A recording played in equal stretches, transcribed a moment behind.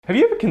Have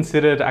you ever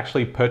considered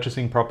actually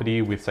purchasing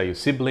property with, say, your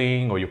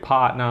sibling or your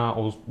partner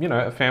or,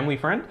 a family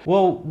friend?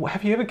 Well,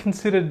 have you ever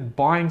considered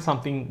buying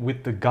something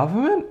with the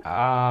government?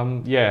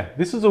 Yeah,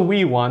 this is a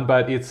weird one,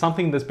 but it's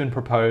something that's been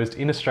proposed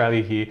in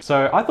Australia here.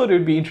 So I thought it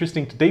would be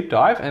interesting to deep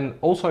dive and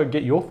also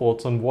get your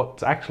thoughts on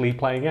what's actually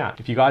playing out.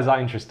 If you guys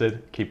are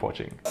interested, keep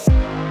watching.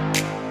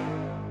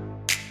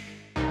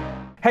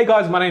 Hey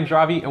guys, my name's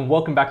Ravi and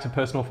welcome back to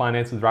Personal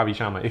Finance with Ravi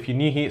Sharma. If you're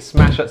new here,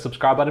 smash that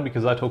subscribe button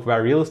because I talk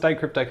about real estate,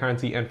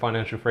 cryptocurrency and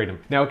financial freedom.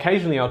 Now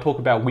occasionally I'll talk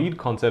about weird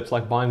concepts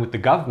like buying with the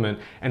government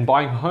and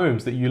buying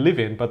homes that you live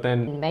in, but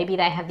then maybe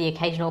they have the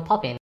occasional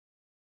pop-in.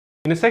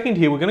 In a second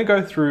here, we're going to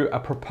go through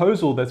a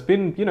proposal that's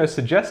been,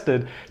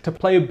 suggested to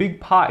play a big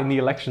part in the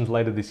elections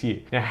later this year.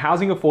 Now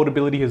housing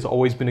affordability has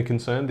always been a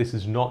concern. This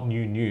is not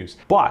new news,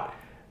 but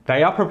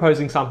they are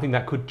proposing something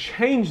that could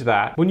change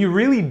that. When you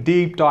really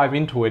deep dive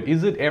into it,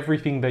 is it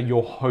everything that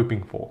you're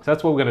hoping for? So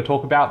that's what we're going to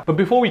talk about. But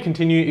before we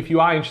continue, if you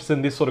are interested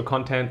in this sort of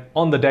content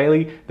on the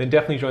daily, then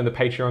definitely join the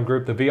Patreon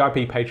group, the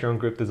VIP Patreon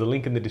group. There's a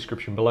link in the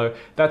description below.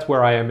 That's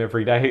where I am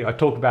every day. I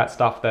talk about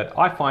stuff that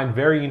I find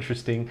very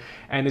interesting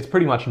and it's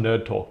pretty much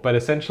nerd talk, but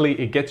essentially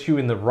it gets you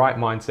in the right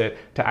mindset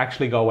to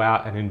actually go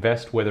out and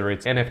invest, whether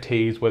it's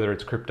NFTs, whether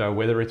it's crypto,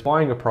 whether it's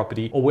buying a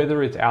property, or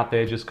whether it's out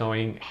there just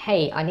going,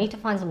 hey, I need to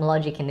find some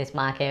logic in this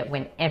market.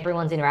 When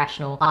everyone's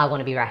irrational, I want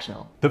to be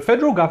rational. The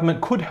federal government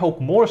could help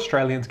more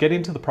Australians get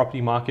into the property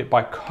market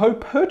by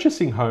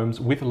co-purchasing homes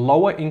with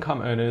lower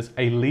income earners,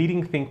 a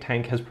leading think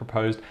tank has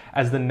proposed,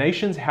 as the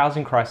nation's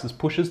housing crisis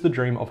pushes the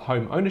dream of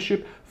home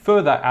ownership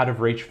further out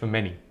of reach for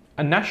many.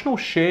 A national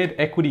shared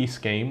equity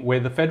scheme where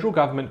the federal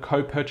government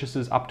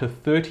co-purchases up to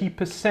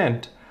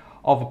 30%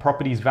 of a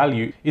property's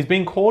value is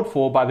being called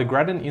for by the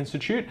Grattan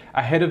Institute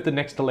ahead of the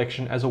next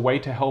election as a way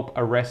to help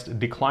arrest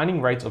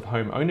declining rates of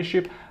home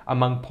ownership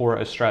among poorer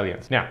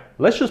Australians. Now,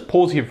 let's just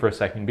pause here for a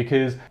second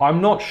because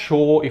I'm not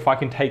sure if I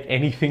can take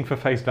anything for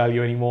face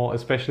value anymore,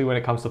 especially when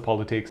it comes to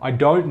politics. I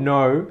don't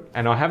know,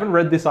 and I haven't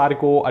read this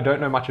article, I don't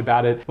know much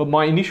about it, but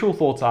my initial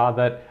thoughts are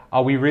that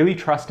are we really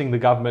trusting the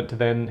government to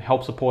then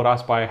help support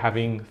us by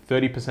having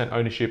 30%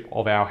 ownership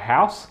of our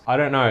house? I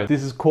don't know.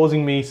 This is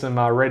causing me some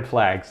red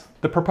flags.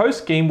 The proposed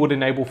scheme would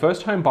enable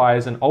first home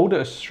buyers and older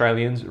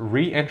Australians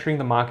re-entering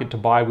the market to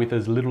buy with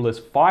as little as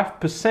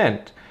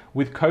 5%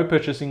 with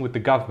co-purchasing with the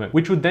government,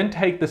 which would then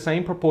take the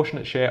same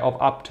proportionate share of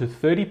up to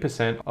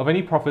 30% of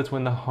any profits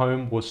when the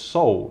home was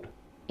sold.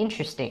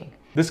 Interesting.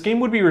 The scheme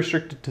would be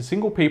restricted to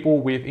single people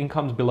with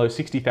incomes below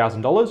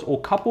 $60,000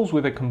 or couples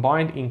with a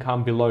combined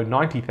income below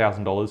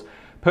 $90,000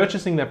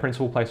 purchasing their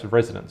principal place of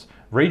residence.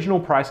 Regional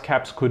price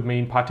caps could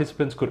mean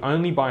participants could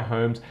only buy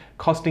homes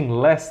costing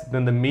less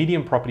than the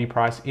median property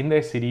price in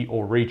their city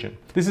or region.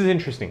 This is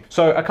interesting.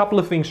 So a couple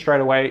of things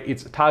straight away.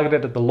 It's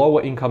targeted at the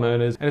lower income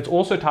earners and it's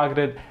also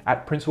targeted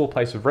at principal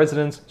place of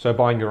residence, so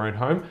buying your own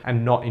home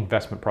and not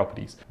investment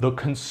properties. The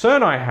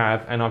concern I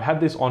have, and I've had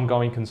this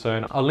ongoing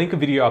concern, I'll link a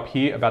video up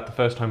here about the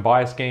first home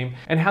buyer scheme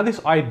and how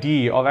this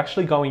idea of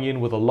actually going in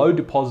with a low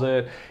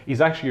deposit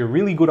is actually a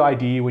really good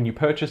idea when you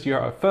purchase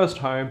your first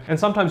home, and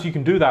sometimes you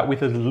can do that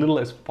with as little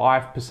as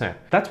 5%.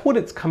 That's what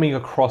it's coming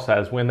across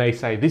as when they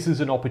say this is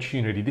an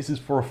opportunity, this is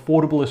for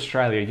affordable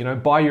Australia,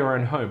 buy your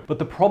own home. But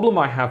the problem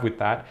I have with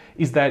that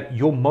is that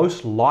you're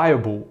most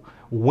liable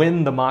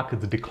when the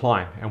markets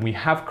decline and we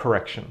have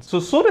corrections. So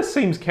it sort of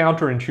seems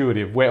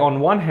counterintuitive where on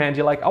one hand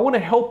you're like, I want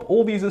to help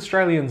all these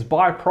Australians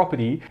buy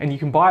property and you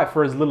can buy it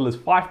for as little as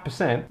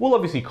 5%. We'll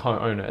obviously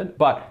co-own it,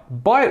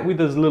 but buy it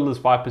with as little as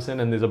 5%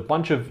 and there's a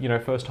bunch of,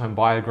 first home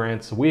buyer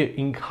grants. So we're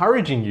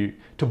encouraging you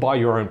to buy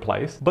your own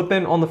place. But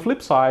then on the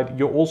flip side,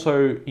 you're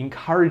also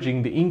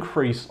encouraging the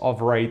increase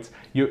of rates.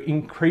 You're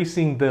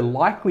increasing the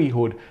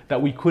likelihood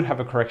that we could have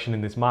a correction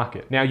in this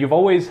market. Now, you've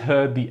always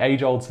heard the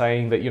age-old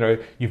saying that,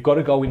 you've got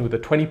to go in with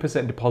a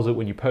 20% deposit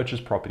when you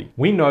purchase property.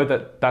 We know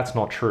that that's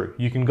not true.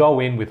 You can go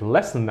in with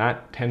less than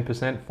that,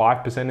 10%,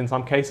 5%, in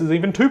some cases,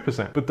 even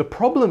 2%. But the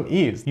problem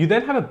is you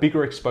then have a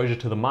bigger exposure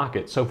to the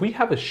market. So if we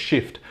have a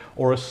shift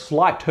or a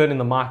slight turn in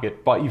the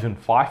market by even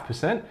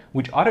 5%,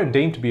 which I don't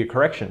deem to be a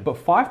correction, but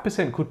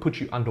 5% could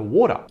put you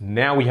underwater.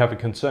 Now we have a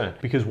concern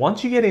because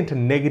once you get into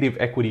negative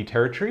equity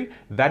territory,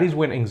 that is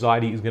when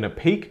anxiety is going to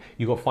peak.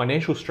 You've got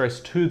financial stress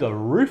to the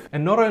roof.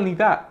 And not only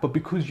that, but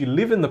because you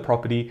live in the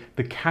property,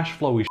 the cash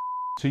flow is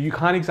so you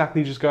can't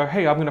exactly just go,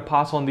 hey, I'm going to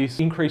pass on this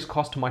increased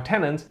cost to my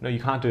tenants. No, you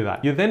can't do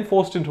that. You're then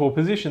forced into a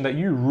position that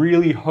you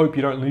really hope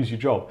you don't lose your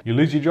job. You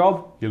lose your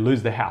job, you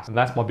lose the house. And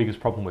that's my biggest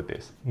problem with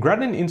this.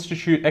 Grattan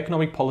Institute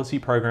Economic Policy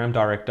Program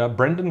Director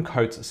Brendan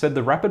Coates said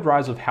the rapid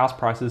rise of house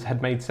prices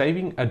had made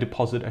saving a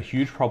deposit a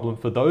huge problem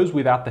for those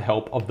without the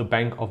help of the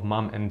bank of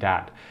mum and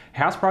dad.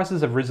 House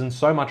prices have risen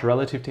so much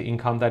relative to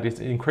income that it's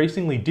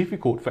increasingly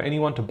difficult for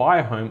anyone to buy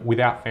a home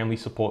without family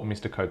support,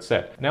 Mr. Coates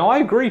said. Now, I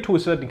agree to a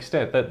certain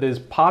extent that there's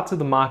parts of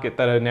the market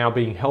that are now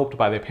being helped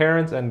by their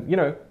parents and,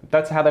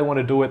 that's how they want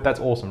to do it.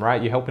 That's awesome,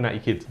 right? You're helping out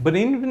your kids. But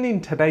even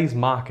in today's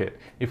market,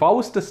 if I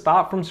was to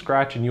start from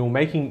scratch and you're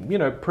making,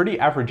 pretty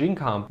average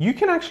income, you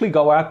can actually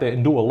go out there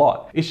and do a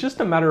lot. It's just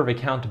a matter of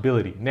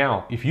accountability.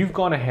 Now, if you've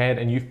gone ahead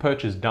and you've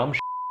purchased dumb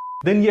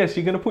then yes,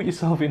 you're going to put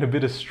yourself in a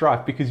bit of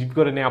strife because you've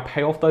got to now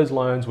pay off those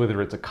loans,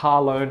 whether it's a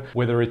car loan,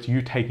 whether it's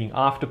you taking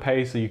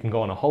Afterpay so you can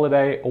go on a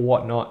holiday or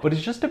whatnot. But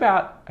it's just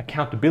about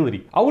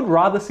accountability. I would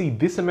rather see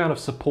this amount of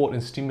support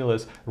and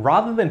stimulus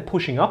rather than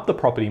pushing up the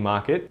property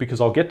market, because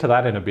I'll get to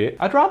that in a bit.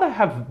 I'd rather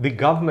have the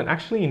government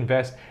actually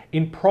invest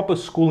in proper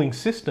schooling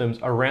systems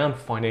around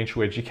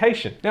financial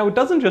education. Now, it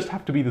doesn't just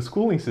have to be the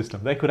schooling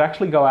system. They could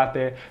actually go out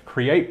there,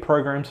 create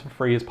programs for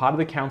free as part of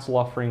the council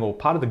offering or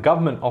part of the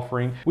government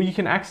offering where you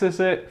can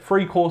access it,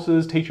 free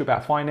courses, teach you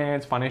about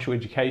finance, financial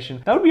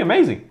education. That would be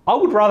amazing. I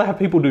would rather have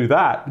people do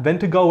that than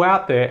to go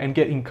out there and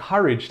get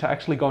encouraged to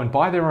actually go and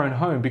buy their own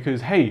home because,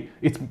 hey,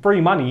 it's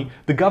free money,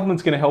 the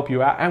government's gonna help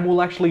you out and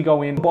we'll actually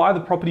go in, buy the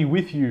property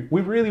with you.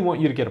 We really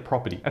want you to get a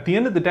property. At the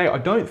end of the day, I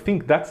don't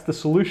think that's the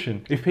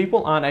solution. If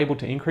people aren't able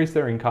to increase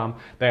their income,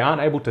 they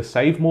aren't able to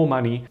save more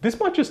money, this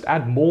might just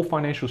add more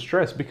financial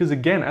stress because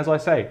again, as I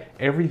say,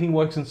 everything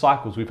works in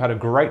cycles. We've had a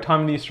great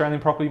time in the Australian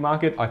property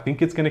market. I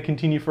think it's going to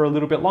continue for a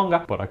little bit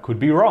longer, but I could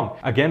be wrong.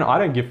 Again, I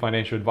don't give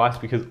financial advice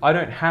because I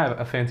don't have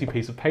a fancy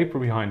piece of paper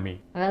behind me.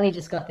 I've only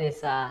just got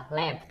this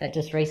lamp that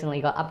just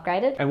recently got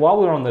upgraded. And while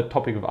we're on the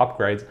topic of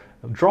upgrades,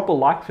 drop a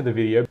like for the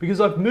video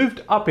because I've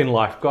moved up in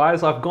life,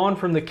 guys. I've gone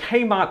from the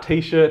Kmart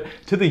t-shirt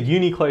to the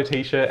Uniqlo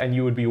t-shirt, and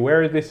you would be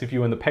aware of this if you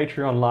were in the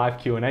Patreon live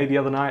Q&A the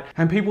other night,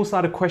 and people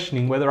started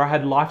questioning whether I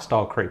had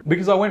lifestyle creep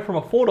because I went from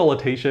a $4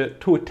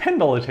 t-shirt to a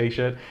 $10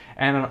 t-shirt,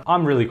 and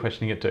I'm really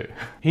questioning it too.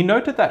 He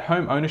noted that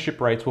home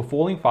ownership rates were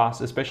falling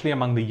fast, especially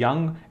among the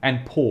young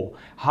and poor,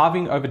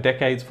 halving over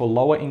decades for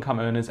lower income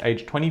earners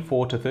aged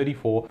 24 to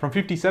 34 from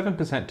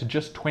 57% to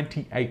just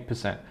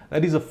 28%.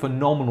 That is a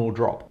phenomenal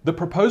drop. The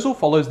proposal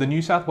follows the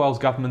New South Wales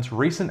government's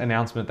recent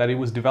announcement that it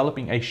was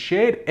developing a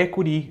shared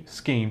equity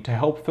scheme to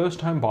help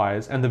first home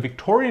buyers and the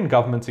Victorian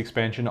government's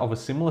expansion of a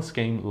similar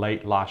scheme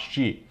late last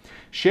year.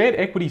 Shared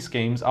equity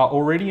schemes are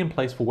already in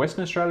place for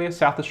Western Australia,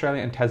 South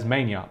Australia and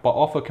Tasmania, but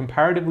offer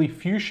comparatively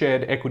few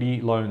shared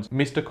equity loans,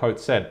 Mr.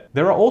 Coates said.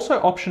 There are also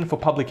options for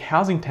public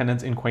housing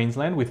tenants in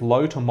Queensland with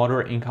low to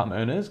moderate income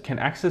earners can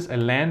access a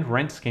land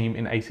rent scheme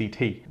in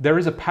ACT. There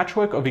is a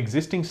patchwork of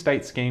existing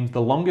state schemes.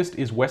 The longest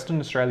is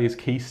Western Australia's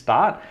Key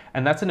Start,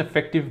 and that's an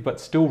effective but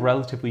still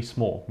relatively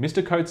small,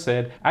 Mr. Coates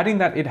said, adding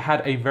that it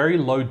had a very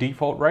low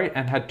default rate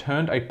and had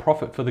turned a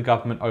profit for the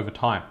government over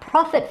time.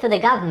 Profit for the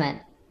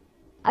government?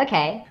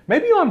 Okay.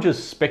 Maybe I'm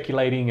just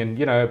speculating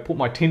and, put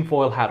my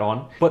tinfoil hat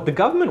on, but the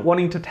government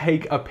wanting to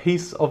take a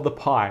piece of the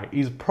pie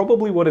is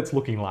probably what it's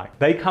looking like.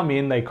 They come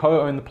in, they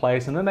co-own the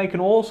place, and then they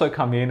can also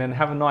come in and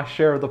have a nice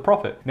share of the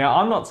profit. Now,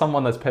 I'm not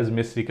someone that's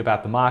pessimistic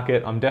about the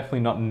market. I'm definitely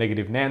not a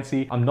negative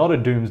Nancy. I'm not a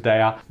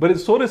doomsdayer, but it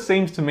sort of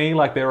seems to me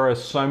like there are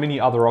so many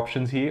other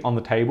options here on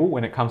the table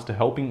when it comes to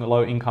helping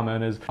low income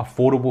earners,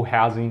 affordable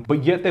housing,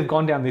 but yet they've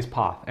gone down this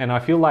path. And I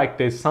feel like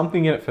there's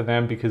something in it for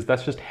them because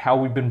that's just how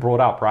we've been brought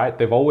up, right?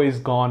 They've always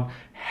gone,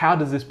 how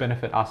does this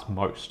benefit us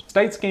most?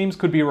 State schemes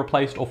could be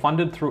replaced or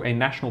funded through a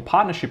national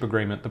partnership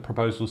agreement, the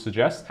proposal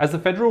suggests, as the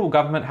federal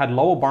government had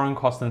lower borrowing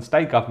costs than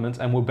state governments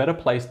and were better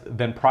placed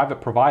than private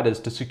providers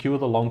to secure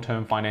the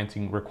long-term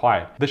financing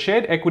required. The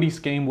shared equity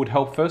scheme would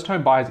help first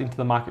home buyers into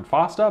the market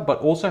faster, but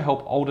also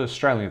help older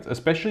Australians,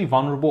 especially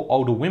vulnerable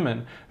older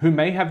women who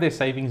may have their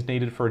savings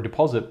needed for a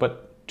deposit,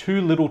 but too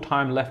little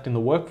time left in the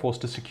workforce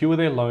to secure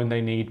their loan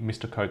they need,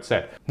 Mr. Coates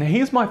said. Now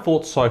here's my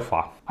thoughts so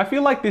far. I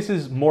feel like this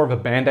is more of a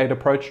band-aid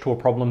approach to a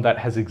problem that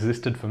has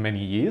existed for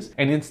many years,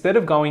 and instead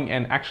of going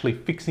and actually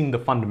fixing the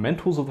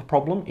fundamentals of the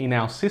problem in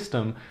our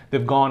system,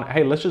 they've gone,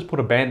 hey, let's just put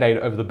a band-aid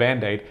over the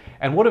band-aid,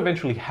 and what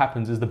eventually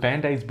happens is the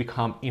band-aids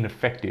become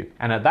ineffective,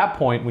 and at that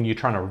point when you're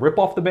trying to rip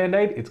off the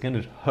band-aid, it's going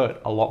to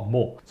hurt a lot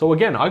more. So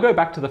again, I go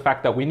back to the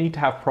fact that we need to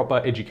have proper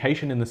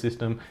education in the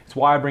system. It's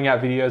why I bring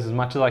out videos as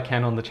much as I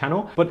can on the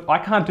channel, but I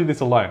can't do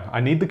this alone. I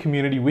need the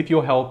community with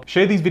your help.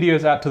 Share these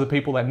videos out to the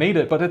people that need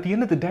it, but at the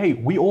end of the day,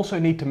 we also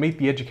need to meet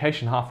the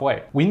education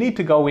halfway. We need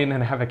to go in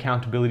and have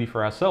accountability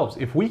for ourselves.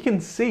 If we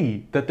can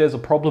see that there's a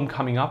problem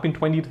coming up in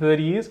 20 to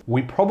 30 years,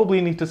 we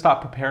probably need to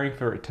start preparing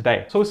for it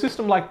today. So a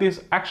system like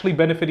this actually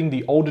benefiting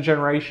the older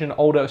generation,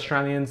 older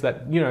Australians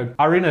that,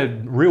 are in a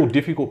real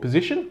difficult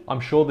position, I'm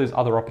sure there's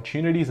other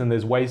opportunities and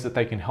there's ways that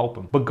they can help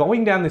them. But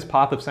going down this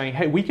path of saying,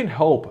 hey, we can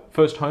help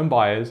first home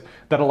buyers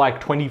that are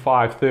like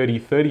 25, 30,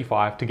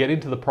 35 to get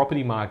into the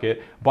property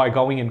market by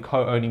going and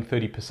co-owning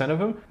 30% of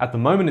them. At the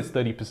moment it's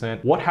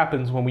 30%. What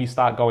happens when we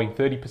start going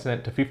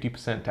 30% to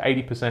 50% to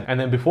 80%, and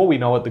then before we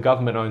know it, the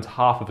government owns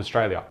half of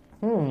Australia?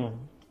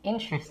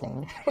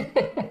 Interesting.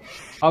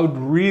 I would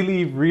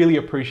really, really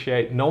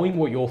appreciate knowing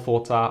what your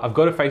thoughts are. I've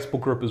got a Facebook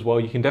group as well.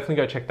 You can definitely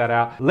go check that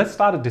out. Let's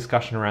start a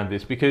discussion around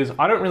this because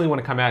I don't really want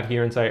to come out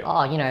here and say,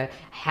 oh,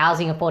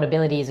 housing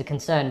affordability is a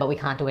concern, but we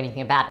can't do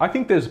anything about it. I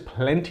think there's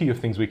plenty of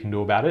things we can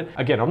do about it.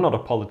 Again, I'm not a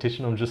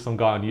politician. I'm just some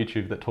guy on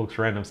YouTube that talks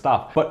random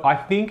stuff. But I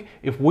think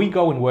if we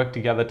go and work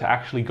together to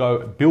actually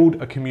go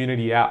build a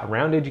community out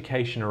around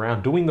education,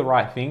 around doing the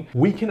right thing,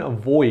 we can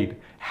avoid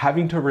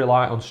having to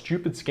rely on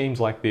stupid schemes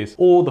like this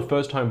or the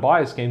first home home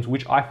buyer schemes,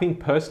 which I think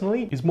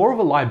personally is more of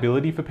a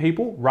liability for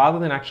people rather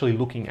than actually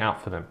looking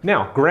out for them.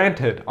 Now,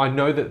 granted, I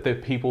know that there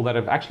are people that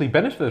have actually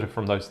benefited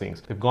from those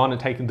things. They've gone and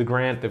taken the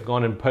grant, they've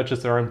gone and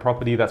purchased their own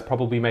property that's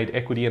probably made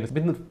equity, and it's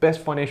been the best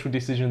financial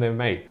decision they've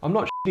made. I'm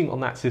not shitting on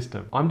that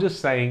system. I'm just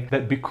saying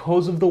that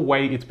because of the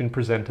way it's been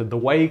presented, the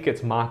way it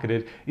gets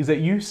marketed, is that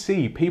you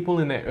see people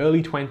in their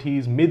early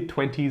 20s, mid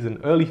 20s, and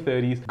early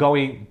 30s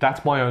going,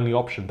 that's my only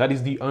option. That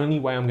is the only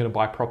way I'm going to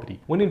buy property.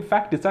 When in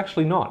fact, it's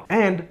actually not.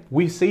 And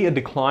we see a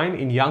decline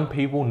in young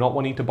people not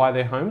wanting to buy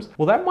their homes.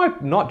 Well, that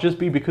might not just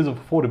be because of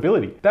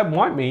affordability. That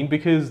might mean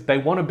because they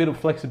want a bit of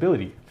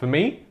flexibility. For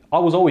me, I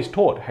was always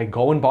taught, hey,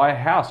 go and buy a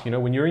house. You know,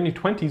 when you're in your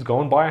 20s,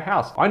 go and buy a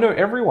house. I know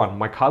everyone,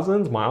 my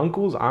cousins, my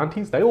uncles,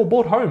 aunties, they all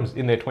bought homes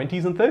in their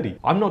 20s and 30s.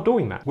 I'm not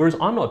doing that. Whereas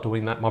I'm not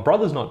doing that, my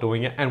brother's not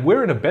doing it, and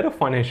we're in a better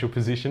financial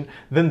position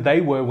than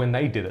they were when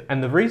they did it.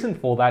 And the reason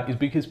for that is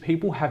because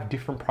people have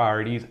different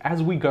priorities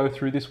as we go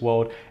through this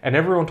world, and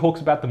everyone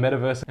talks about the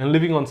metaverse, and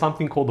living on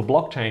something called the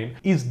blockchain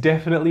is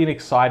definitely an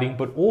exciting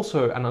but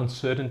also an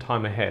uncertain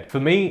time ahead.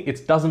 For me,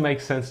 it doesn't make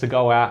sense to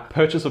go out,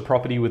 purchase a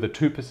property with a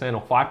 2%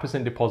 or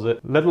 5% deposit,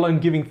 let alone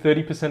giving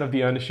 30% of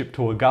the ownership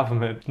to a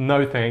government.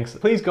 No thanks.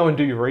 Please go and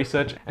do your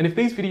research. And if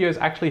these videos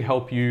actually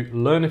help you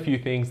learn a few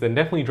things, then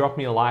definitely drop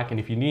me a like. And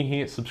if you're new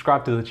here,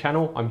 subscribe to the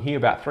channel. I'm here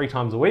about 3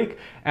 times a week,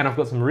 and I've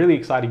got some really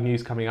exciting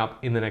news coming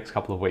up in the next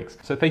couple of weeks.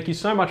 So thank you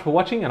so much for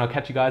watching, and I'll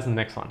catch you guys in the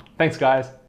next one. Thanks, guys.